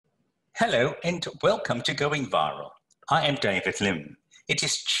Hello and welcome to Going Viral. I am David Lim. It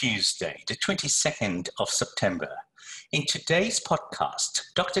is Tuesday, the 22nd of September. In today's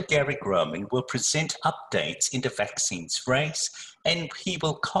podcast, Dr. Gary Grohman will present updates in the vaccines race, and he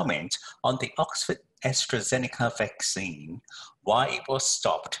will comment on the Oxford AstraZeneca vaccine, why it was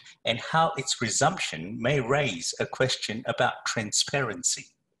stopped, and how its resumption may raise a question about transparency.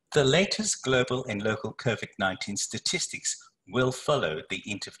 The latest global and local COVID-19 statistics will follow the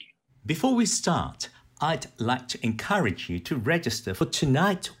interview. Before we start, I'd like to encourage you to register for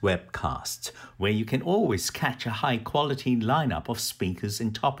tonight's webcast, where you can always catch a high-quality lineup of speakers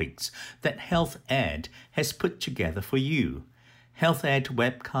and topics that Health Ed has put together for you. Health Ed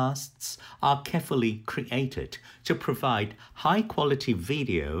webcasts are carefully created to provide high-quality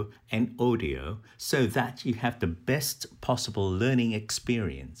video and audio so that you have the best possible learning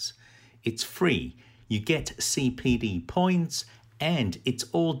experience. It's free. You get CPD points, and it's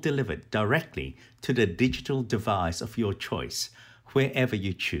all delivered directly to the digital device of your choice, wherever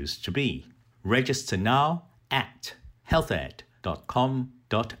you choose to be. Register now at healthed.com.au.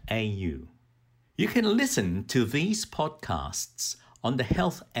 You can listen to these podcasts on the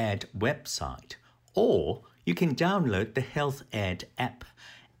Health Ed website, or you can download the Health Ed app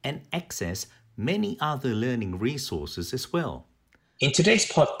and access many other learning resources as well. In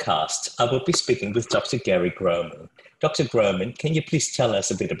today's podcast, I will be speaking with Dr. Gary Grohman. Dr. Grohman, can you please tell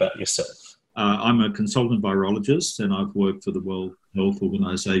us a bit about yourself? I'm a consultant virologist, and I've worked for the World Health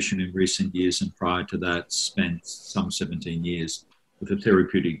Organization in recent years, and prior to that spent some 17 years with the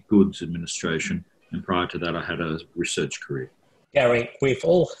Therapeutic Goods Administration, and prior to that I had a research career. Gary, we've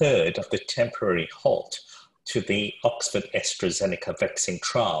all heard of the temporary halt to the Oxford AstraZeneca vaccine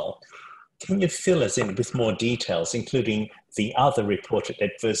trial. Can you fill us in with more details, including the other reported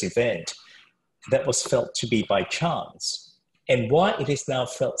adverse event that was felt to be by chance, and why it is now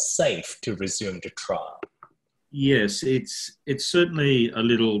felt safe to resume the trial? Yes, it's certainly a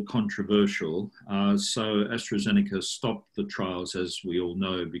little controversial. So AstraZeneca stopped the trials, as we all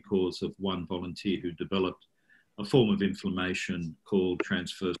know, because of one volunteer who developed a form of inflammation called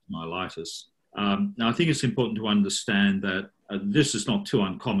transverse myelitis. Now, I think it's important to understand that this is not too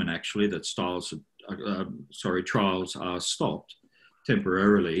uncommon, actually, that trials are stopped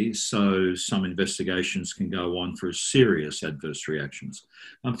temporarily, so some investigations can go on for serious adverse reactions.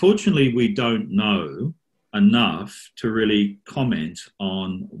 Unfortunately, we don't know enough to really comment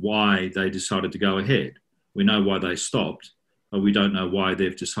on why they decided to go ahead. We know why they stopped, but we don't know why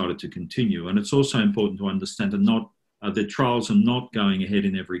they've decided to continue. And it's also important to understand that the trials are not going ahead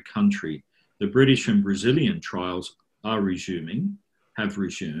in every country. The British and Brazilian trials are have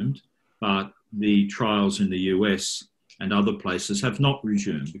resumed, but the trials in the US and other places have not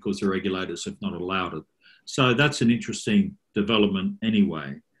resumed because the regulators have not allowed it. So that's an interesting development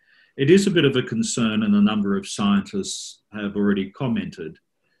anyway. It is a bit of a concern, and a number of scientists have already commented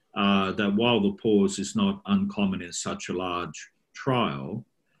that while the pause is not uncommon in such a large trial,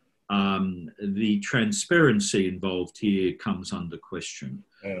 the transparency involved here comes under question.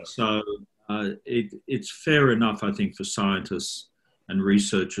 Yeah. So it's fair enough, I think, for scientists and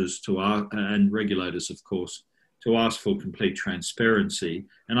researchers and regulators, of course, to ask for complete transparency.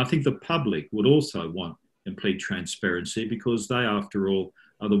 And I think the public would also want complete transparency, because they, after all,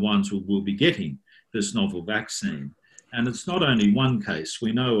 are the ones who will be getting this novel vaccine. And it's not only one case.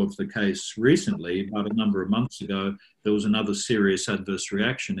 We know of the case recently, about a number of months ago, there was another serious adverse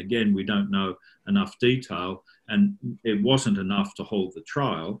reaction. Again, we don't know enough detail, and it wasn't enough to hold the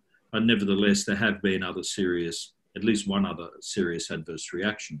trial, but nevertheless, there have been at least one other serious adverse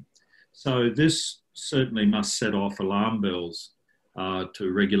reaction. So this certainly must set off alarm bells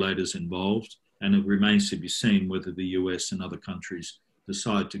to regulators involved, and it remains to be seen whether the US and other countries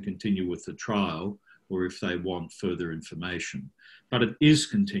decide to continue with the trial or if they want further information. But it is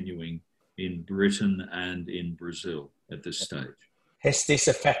continuing in Britain and in Brazil at this stage. Has this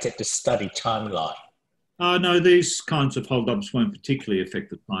affected the study timeline? No, these kinds of hold-ups won't particularly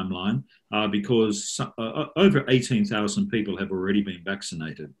affect the timeline because over 18,000 people have already been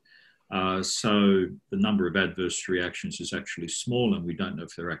vaccinated. So the number of adverse reactions is actually small, and we don't know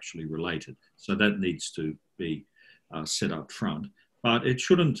if they're actually related. So that needs to be set up front. But it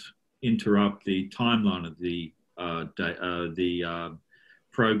shouldn't interrupt the timeline of the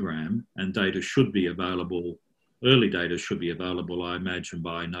program, and data should be available. Early data should be available, I imagine,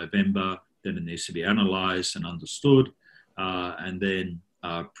 by November. Then it needs to be analysed and understood, and then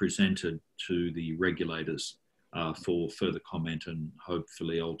presented to the regulators for further comment and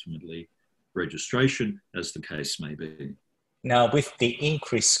hopefully ultimately registration, as the case may be. Now, with the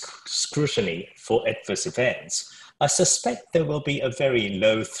increased scrutiny for adverse events, I suspect there will be a very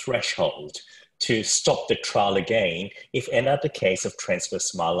low threshold to stop the trial again if another case of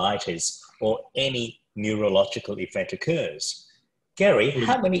transverse myelitis or any neurological event occurs. Gary,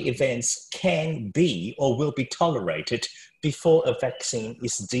 how many events can be or will be tolerated before a vaccine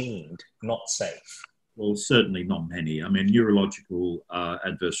is deemed not safe? Well, certainly not many. I mean, neurological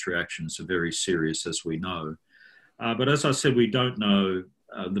adverse reactions are very serious, as we know. But as I said, we don't know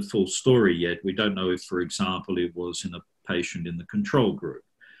the full story yet. We don't know if, for example, it was in a patient in the control group.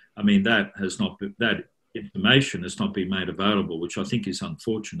 I mean, that information has not been made available, which I think is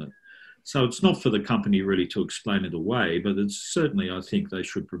unfortunate. So it's not for the company really to explain it away, but it's certainly, I think they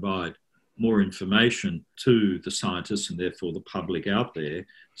should provide more information to the scientists and therefore the public out there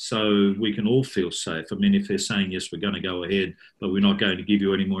so we can all feel safe. I mean, if they're saying, yes, we're going to go ahead, but we're not going to give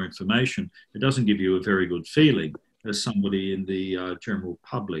you any more information, it doesn't give you a very good feeling as somebody in the general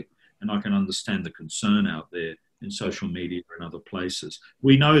public. And I can understand the concern out there in social media and other places.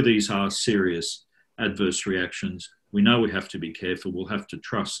 We know these are serious adverse reactions. We know we have to be careful. We'll have to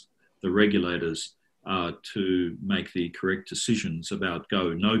trust the regulators to make the correct decisions about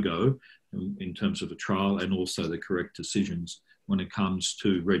go, no go in terms of a trial, and also the correct decisions when it comes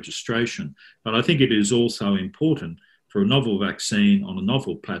to registration. But I think it is also important for a novel vaccine on a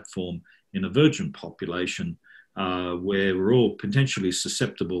novel platform in a virgin population where we're all potentially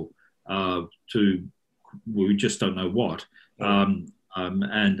susceptible to, we just don't know what. And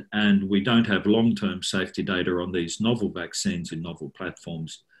we don't have long-term safety data on these novel vaccines in novel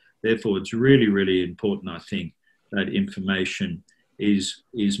platforms. Therefore, it's really, really important, I think, that information is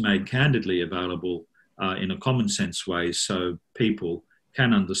made candidly available in a common sense way so people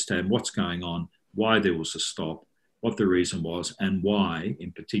can understand what's going on, why there was a stop, what the reason was, and why,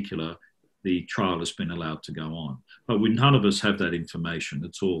 in particular, the trial has been allowed to go on. But none of us have that information.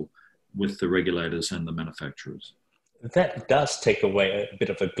 It's all with the regulators and the manufacturers. That does take away a bit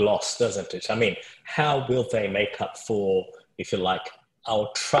of a gloss, doesn't it? I mean, how will they make up for, if you like,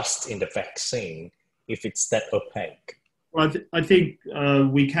 our trust in the vaccine if it's that opaque? Well, I think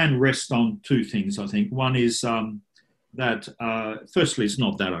we can rest on two things, I think. One is that, firstly, it's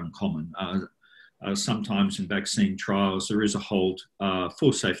not that uncommon. Sometimes in vaccine trials, there is a hold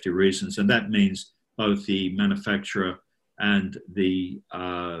for safety reasons, and that means both the manufacturer and the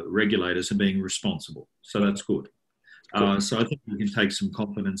regulators are being responsible. So that's good. So I think we can take some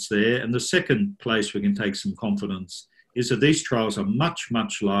confidence there. And the second place we can take some confidence is that these trials are much,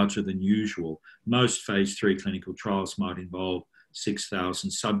 much larger than usual. Most phase 3 clinical trials might involve 6,000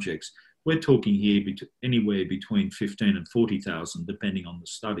 subjects. We're talking here anywhere between 15 and 40,000, depending on the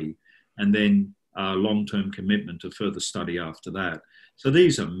study, and then long-term commitment to further study after that. So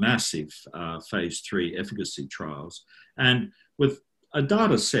these are massive phase 3 efficacy trials. And with a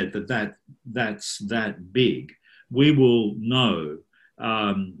data set that's that big, we will know,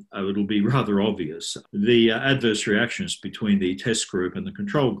 it'll be rather obvious, the adverse reactions between the test group and the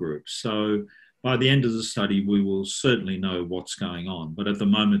control group. So by the end of the study, we will certainly know what's going on. But at the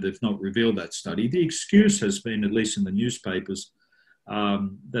moment, they've not revealed that study. The excuse has been, at least in the newspapers,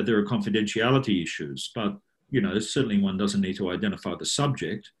 that there are confidentiality issues. But, certainly one doesn't need to identify the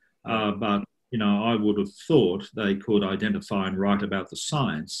subject. But, I would have thought they could identify and write about the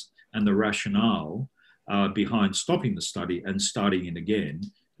science and the rationale behind stopping the study and starting it again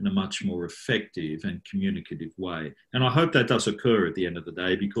in a much more effective and communicative way. And I hope that does occur at the end of the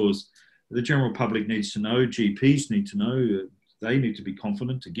day, because the general public needs to know, GPs need to know, they need to be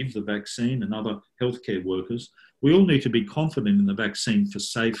confident to give the vaccine, and other healthcare workers. We all need to be confident in the vaccine for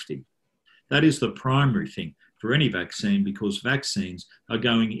safety. That is the primary thing for any vaccine, because vaccines are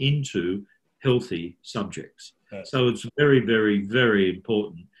going into healthy subjects. Yes. So it's very, very, very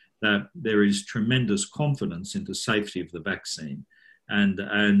important that there is tremendous confidence in the safety of the vaccine.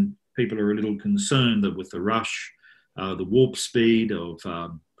 And people are a little concerned that with the rush, the warp speed of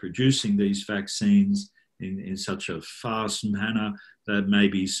producing these vaccines in such a fast manner, that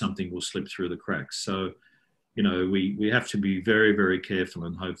maybe something will slip through the cracks. So, we have to be very, very careful,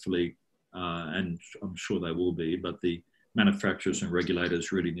 and hopefully, and I'm sure they will be, but the manufacturers and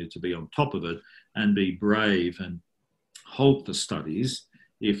regulators really need to be on top of it and be brave and halt the studies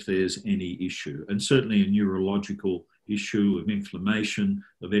if there's any issue. And certainly a neurological issue of inflammation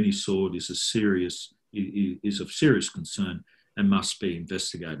of any sort is of serious concern and must be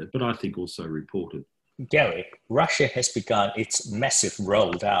investigated, but I think also reported. Gary, Russia has begun its massive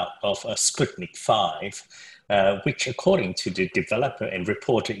rollout of Sputnik 5, which, according to the developer and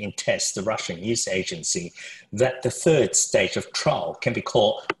reporter in TASS, the Russian news agency, that the third stage of trial can be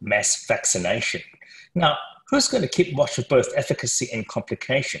called mass vaccination. Now, who's going to keep watch of both efficacy and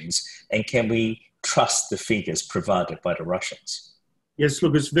complications? And can we trust the figures provided by the Russians? Yes,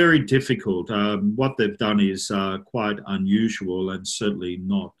 look, it's very difficult. What they've done is quite unusual and certainly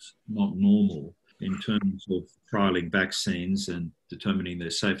not normal in terms of trialling vaccines and determining their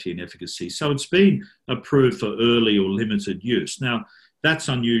safety and efficacy. So it's been approved for early or limited use. Now, that's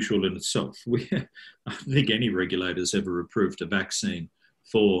unusual in itself. I don't think any regulator's ever approved a vaccine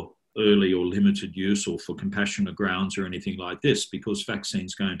for early or limited use or for compassionate grounds or anything like this, because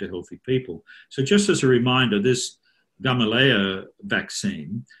vaccines go into healthy people. So just as a reminder, this Gamaleya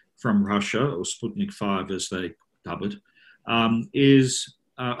vaccine from Russia, or Sputnik 5 as they dub it, is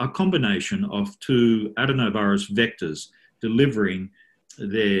a combination of two adenovirus vectors delivering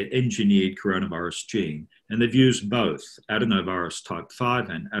their engineered coronavirus gene. And they've used both adenovirus type 5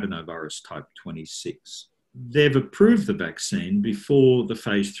 and adenovirus type 26. They've approved the vaccine before the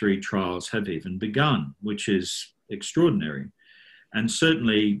phase 3 trials have even begun, which is extraordinary. And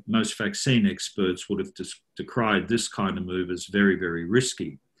certainly most vaccine experts would have decried this kind of move as very, very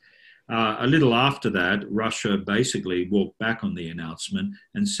risky. A little after that, Russia basically walked back on the announcement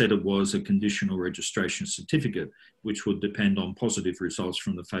and said it was a conditional registration certificate, which would depend on positive results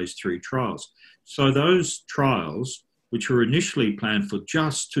from the phase 3 trials. So those trials, which were initially planned for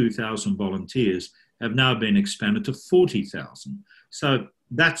just 2,000 volunteers, have now been expanded to 40,000. So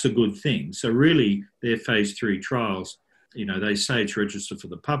that's a good thing. So really, their phase 3 trials, they say it's registered for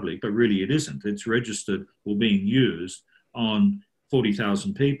the public, but really it isn't. It's registered or being used on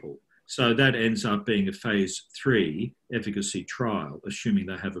 40,000 people. So that ends up being a phase 3 efficacy trial, assuming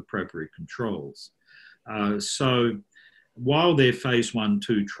they have appropriate controls. So while their phase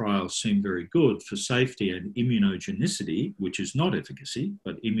 1-2 trials seem very good for safety and immunogenicity, which is not efficacy,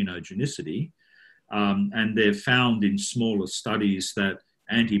 but immunogenicity, and they've found in smaller studies that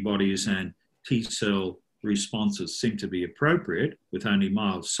antibodies and T-cell responses seem to be appropriate with only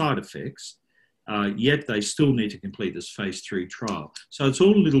mild side effects, yet they still need to complete this phase 3 trial. So it's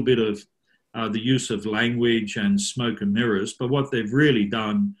all a little bit of the use of language and smoke and mirrors, but what they've really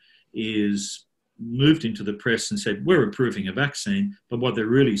done is moved into the press and said, we're approving a vaccine, but what they're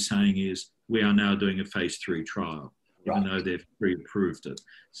really saying is we are now doing a phase 3 trial, even though they've pre-approved it.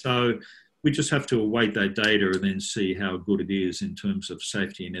 So we just have to await that data and then see how good it is in terms of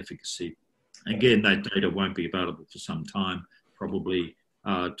safety and efficacy. Again, that data won't be available for some time, probably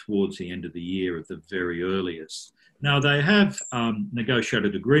towards the end of the year at the very earliest. Now, they have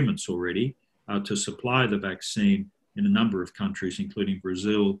negotiated agreements already to supply the vaccine in a number of countries, including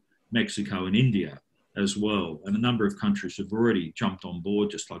Brazil, Mexico, and India as well. And a number of countries have already jumped on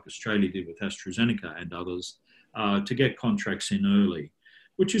board, just like Australia did with AstraZeneca and others, to get contracts in early,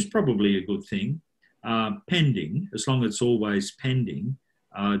 which is probably a good thing, pending, as long as it's always pending,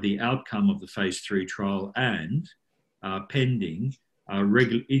 the outcome of the phase 3 trial and pending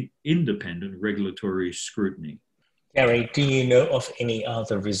independent regulatory scrutiny. Gary, do you know of any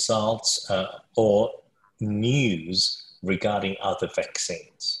other results or news regarding other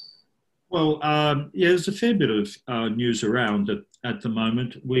vaccines? Well, there's a fair bit of news around at the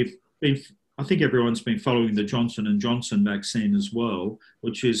moment. I think everyone's been following the Johnson & Johnson vaccine as well,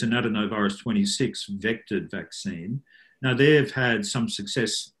 which is an adenovirus 26 vectored vaccine. Now, they've had some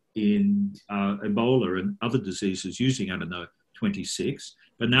success in Ebola and other diseases using adeno 26,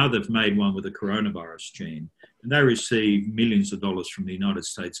 but now they've made one with a coronavirus gene. And they received millions of dollars from the United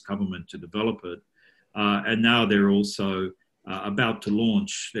States government to develop it. And now they're also about to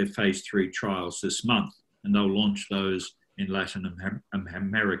launch their phase 3 trials this month, and they'll launch those in Latin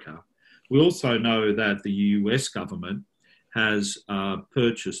America. We also know that the US government has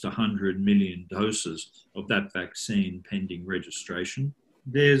purchased 100 million doses of that vaccine pending registration.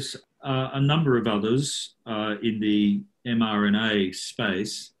 There's a number of others in the mRNA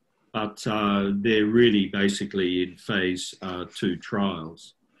space, but they're really basically in phase 2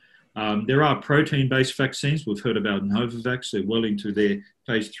 trials. There are protein-based vaccines. We've heard about Novavax. They're well into their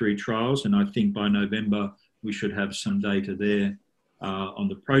phase 3 trials, and I think by November we should have some data there on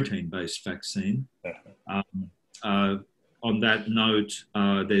the protein-based vaccine. On that note,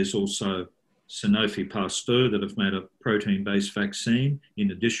 there's also Sanofi Pasteur that have made a protein-based vaccine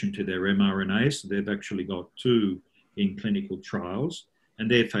in addition to their mRNA. So they've actually got 2 in clinical trials, and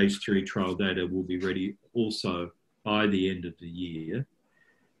their phase 3 trial data will be ready also by the end of the year.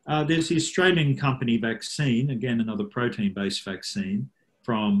 There's the Australian company Vaccine, again, another protein-based vaccine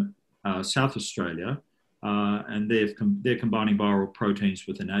from South Australia, and they're combining viral proteins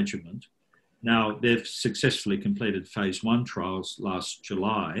with an adjuvant. Now, they've successfully completed phase 1 trials last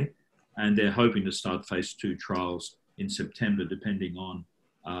July, and they're hoping to start phase 2 trials in September, depending on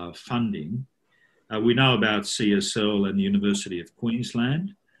funding. We know about CSL and the University of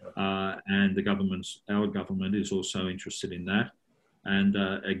Queensland, and our government is also interested in that. And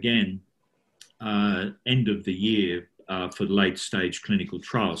again, end of the year for late stage clinical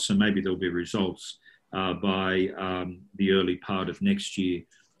trials. So maybe there'll be results by the early part of next year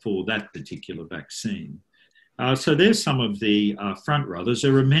for that particular vaccine. So there's some of the front runners.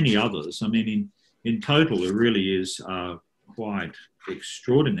 There are many others. I mean, in total, it really is quite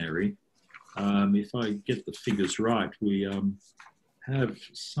extraordinary. If I get the figures right, we have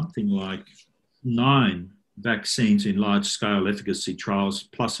something like 9 vaccines in large-scale efficacy trials,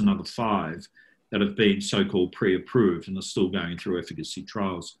 plus another 5 that have been so-called pre-approved and are still going through efficacy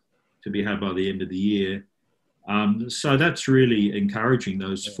trials to be had by the end of the year. So that's really encouraging,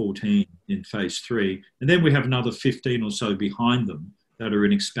 those 14 in phase 3. And then we have another 15 or so behind them that are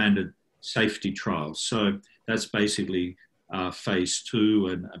in expanded safety trials. So that's basically phase 2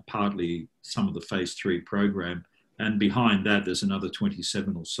 and partly some of the phase 3 program. And behind that, there's another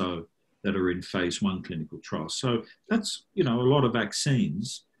 27 or so that are in phase 1 clinical trials. So that's, a lot of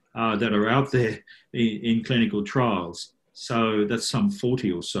vaccines that are out there in clinical trials. So that's some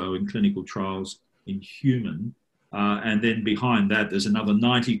 40 or so in clinical trials in human. And then behind that, there's another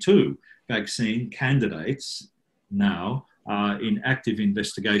 92 vaccine candidates now in active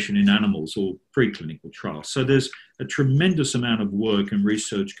investigation in animals or preclinical trials. So there's a tremendous amount of work and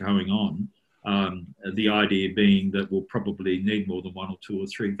research going on. The idea being that we'll probably need more than 1 or 2 or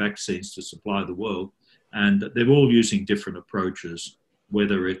 3 vaccines to supply the world. And they're all using different approaches,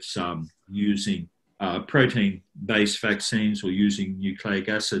 whether it's using protein-based vaccines or using nucleic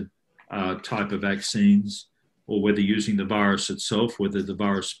acid type of vaccines, or whether using the virus itself, whether the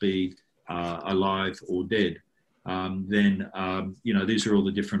virus be alive or dead. These are all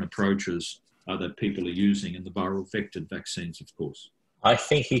the different approaches that people are using, and the viral vectored vaccines, of course. I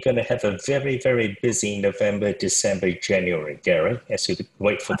think you're going to have a very, very busy November, December, January, Gary, as you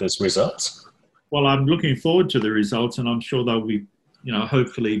wait for those results. Well, I'm looking forward to the results, and I'm sure they'll be,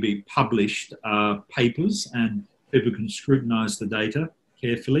 hopefully be published papers, and people can scrutinize the data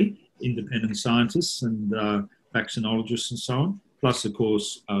carefully, independent scientists and vaccinologists and so on, plus, of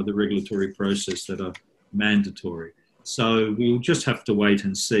course, the regulatory process that are mandatory. So we'll just have to wait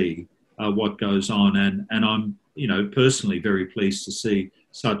and see what goes on. And I'm, personally very pleased to see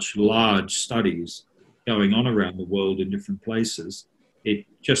such large studies going on around the world in different places. It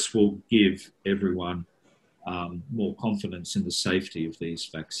just will give everyone more confidence in the safety of these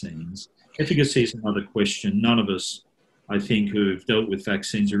vaccines. Efficacy is another question. None of us, I think, who've dealt with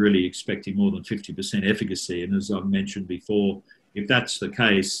vaccines are really expecting more than 50% efficacy. And as I've mentioned before, if that's the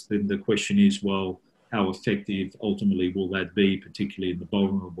case, then the question is, well, how effective ultimately will that be, particularly in the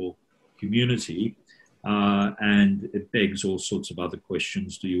vulnerable community? And it begs all sorts of other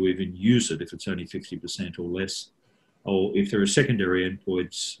questions. Do you even use it if it's only 50% or less? Or if there are secondary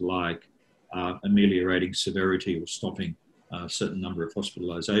endpoints like ameliorating severity or stopping a certain number of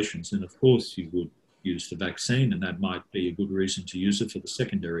hospitalizations, then of course you would use the vaccine, and that might be a good reason to use it for the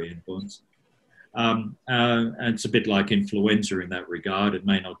secondary endpoints. And it's a bit like influenza in that regard. It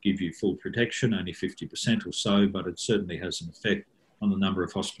may not give you full protection, only 50% or so, but it certainly has an effect on the number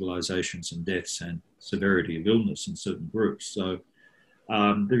of hospitalizations and deaths and severity of illness in certain groups. So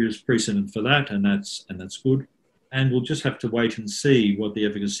there is precedent for that, and that's good. And we'll just have to wait and see what the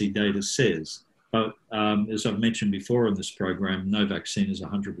efficacy data says. But as I've mentioned before in this program, no vaccine is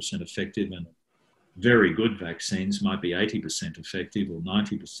 100% effective, and very good vaccines might be 80% effective or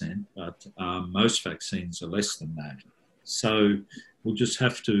 90%, but most vaccines are less than that. So we'll just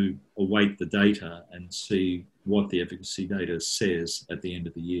have to await the data and see what the efficacy data says at the end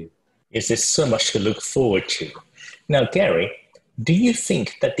of the year. Yes, there's so much to look forward to. Now, Gary, do you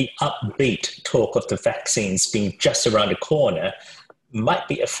think that the upbeat talk of the vaccines being just around the corner might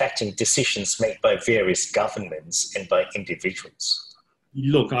be affecting decisions made by various governments and by individuals?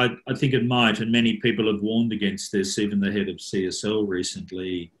 Look, I think it might, and many people have warned against this. Even the head of CSL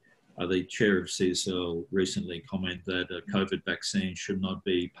recently, the chair of CSL recently commented that a COVID vaccine should not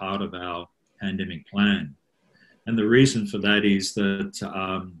be part of our pandemic plan. And the reason for that is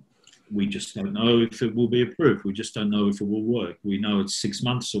that we just don't know if it will be approved. We just don't know if it will work. We know it's 6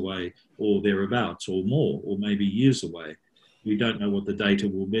 months away or thereabouts or more, or maybe years away. We don't know what the data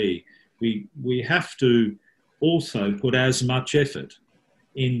will be. We have to also put as much effort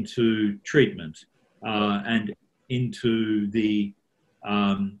into treatment and into the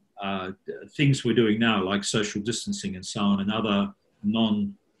things we're doing now, like social distancing and so on, and other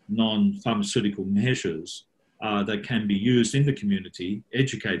non-pharmaceutical measures that can be used in the community,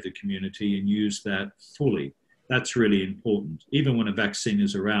 educate the community and use that fully. That's really important. Even when a vaccine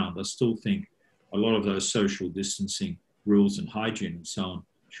is around, I still think a lot of those social distancing rules and hygiene and so on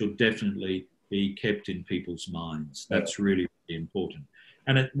should definitely be kept in people's minds. That's really, really important.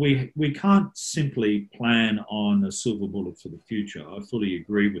 And we can't simply plan on a silver bullet for the future. I fully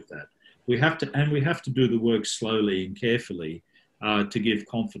agree with that. We have to do the work slowly and carefully to give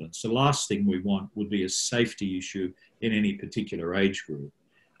confidence. The last thing we want would be a safety issue in any particular age group.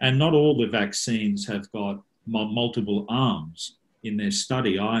 And not all the vaccines have got multiple arms in their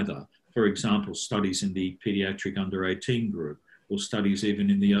study either. For example, studies in the pediatric under 18 group, or studies even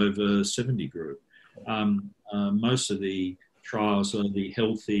in the over 70 group. Most of the trials are the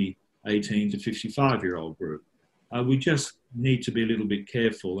healthy 18 to 55-year-old group. We just need to be a little bit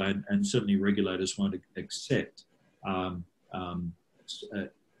careful, and certainly regulators won't accept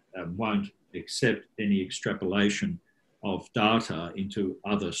any extrapolation of data into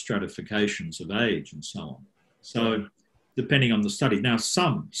other stratifications of age and so on. So depending on the study. Now,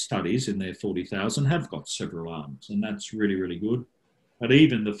 some studies in their 40,000 have got several arms, and that's really, really good. But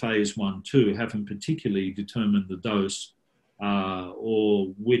even the phase 1-2 haven't particularly determined the dose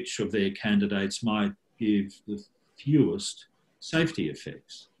or which of their candidates might give the fewest safety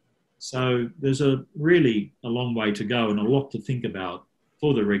effects. So there's really a long way to go and a lot to think about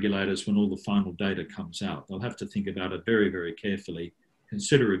for the regulators when all the final data comes out. They'll have to think about it very, very carefully,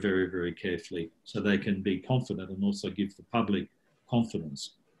 consider it very, very carefully, so they can be confident and also give the public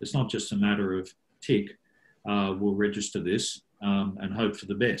confidence. It's not just a matter of tick, we'll register this and hope for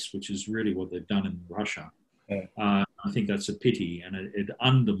the best, which is really what they've done in Russia. Yeah. I think that's a pity, and it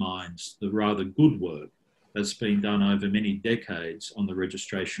undermines the rather good work that's been done over many decades on the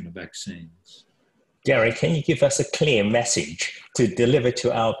registration of vaccines. Gary, can you give us a clear message to deliver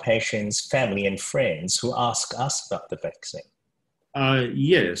to our patients, family and friends who ask us about the vaccine?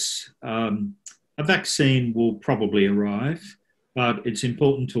 Yes. A vaccine will probably arrive, but it's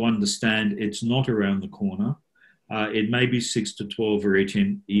important to understand it's not around the corner. It may be 6 to 12 or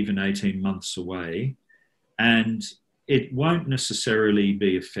even 18 months away, and it won't necessarily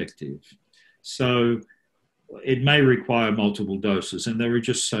be effective. So it may require multiple doses, and there are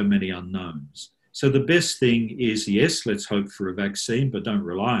just so many unknowns. So the best thing is, yes, let's hope for a vaccine, but don't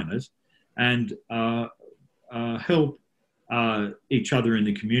rely on it, and help each other in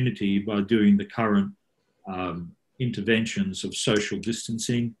the community by doing the current interventions of social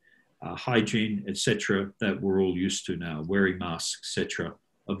distancing, hygiene, etc., that we're all used to now, wearing masks, etc.,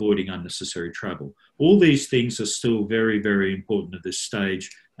 avoiding unnecessary travel. All these things are still very, very important at this stage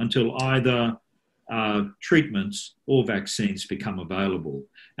until either treatments or vaccines become available.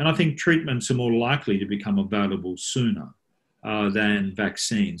 And I think treatments are more likely to become available sooner than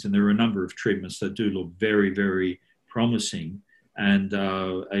vaccines. And there are a number of treatments that do look very, very promising. And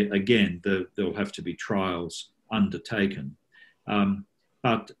again, there'll have to be trials undertaken.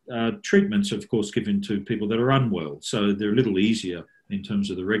 But treatments are, of course, given to people that are unwell. So they're a little easier in terms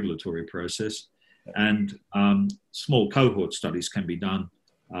of the regulatory process. And small cohort studies can be done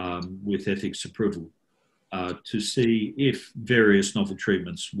with ethics approval to see if various novel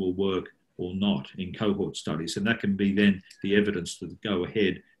treatments will work or not in cohort studies. And that can be then the evidence to go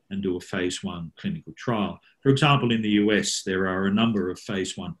ahead and do a phase 1 clinical trial. For example, in the US, there are a number of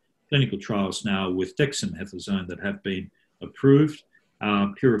phase 1 clinical trials now with dexamethasone that have been approved,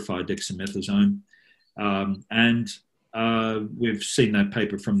 purified dexamethasone. And we've seen that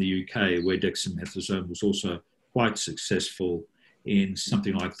paper from the UK where dexamethasone was also quite successful in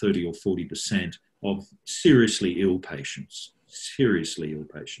something like 30 or 40% of seriously ill patients.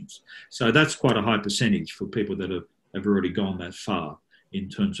 So that's quite a high percentage for people that have already gone that far in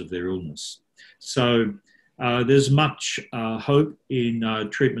terms of their illness. So there's much hope in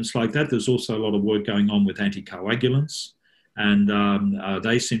treatments like that. There's also a lot of work going on with anticoagulants, and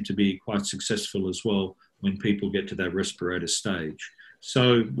they seem to be quite successful as well when people get to that respirator stage.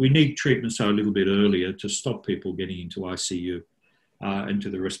 So we need treatments a little bit earlier to stop people getting into ICU into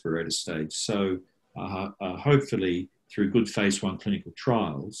the respirator stage. So hopefully through good phase 1 clinical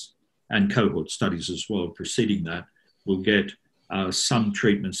trials and cohort studies as well preceding that, we'll get some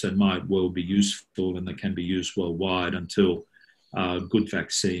treatments that might well be useful and that can be used worldwide until good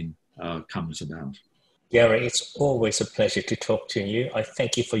vaccine comes about. Gary, it's always a pleasure to talk to you. I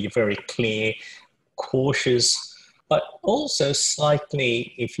thank you for your very clear, cautious, but also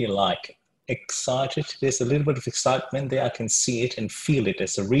slightly, if you like, excited. There's a little bit of excitement there. I can see it and feel it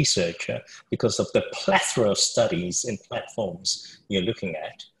as a researcher because of the plethora of studies and platforms you're looking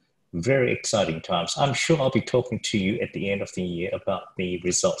at. Very exciting times. I'm sure I'll be talking to you at the end of the year about the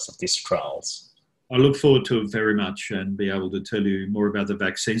results of these trials. I look forward to it very much and be able to tell you more about the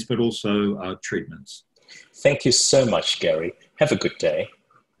vaccines, but also treatments. Thank you so much, Gary. Have a good day.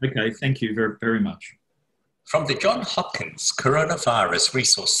 Okay, thank you very, very much. From the Johns Hopkins Coronavirus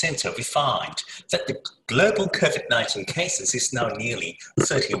Resource Center, we find that the global COVID-19 cases is now nearly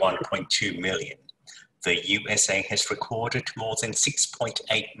 31.2 million. The USA has recorded more than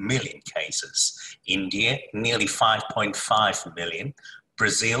 6.8 million cases, India nearly 5.5 million,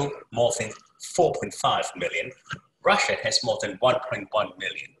 Brazil more than 4.5 million, Russia has more than 1.1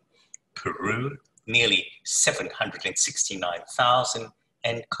 million, Peru nearly 769,000,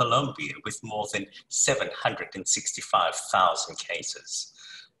 and Colombia with more than 765,000 cases.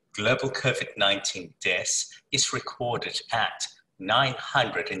 Global COVID-19 deaths is recorded at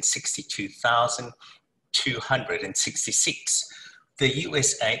 962,266. The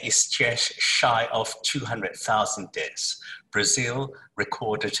USA is just shy of 200,000 deaths. Brazil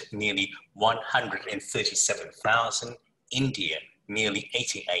recorded nearly 137,000, India nearly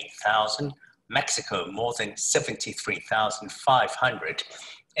 88,000, Mexico more than 73,500,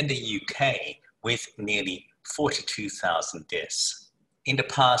 and the UK with nearly 42,000 deaths. In the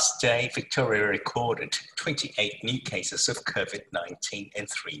past day, Victoria recorded 28 new cases of COVID-19 and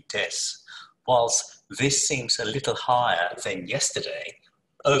 3 deaths. Whilst this seems a little higher than yesterday,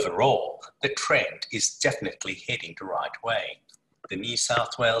 overall, the trend is definitely heading the right way. The New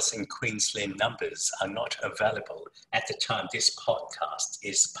South Wales and Queensland numbers are not available at the time this podcast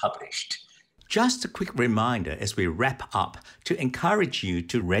is published. Just a quick reminder as we wrap up to encourage you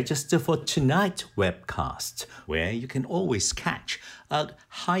to register for tonight's webcast, where you can always catch a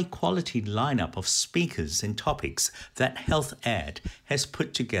high-quality lineup of speakers and topics that Health Ed has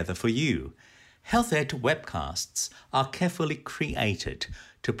put together for you. Health Ed webcasts are carefully created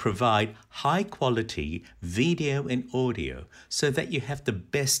to provide high-quality video and audio so that you have the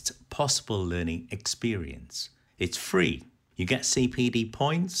best possible learning experience. It's free. You get CPD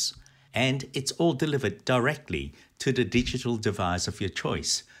points, and it's all delivered directly to the digital device of your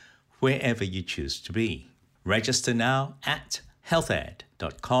choice, wherever you choose to be. Register now at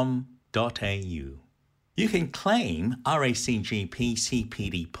healthed.com.au. You can claim RACGP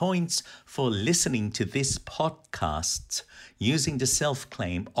CPD points for listening to this podcast using the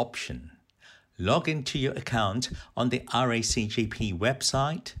self-claim option. Log into your account on the RACGP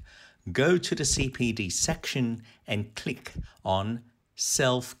website, go to the CPD section and click on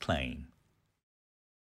self-claim.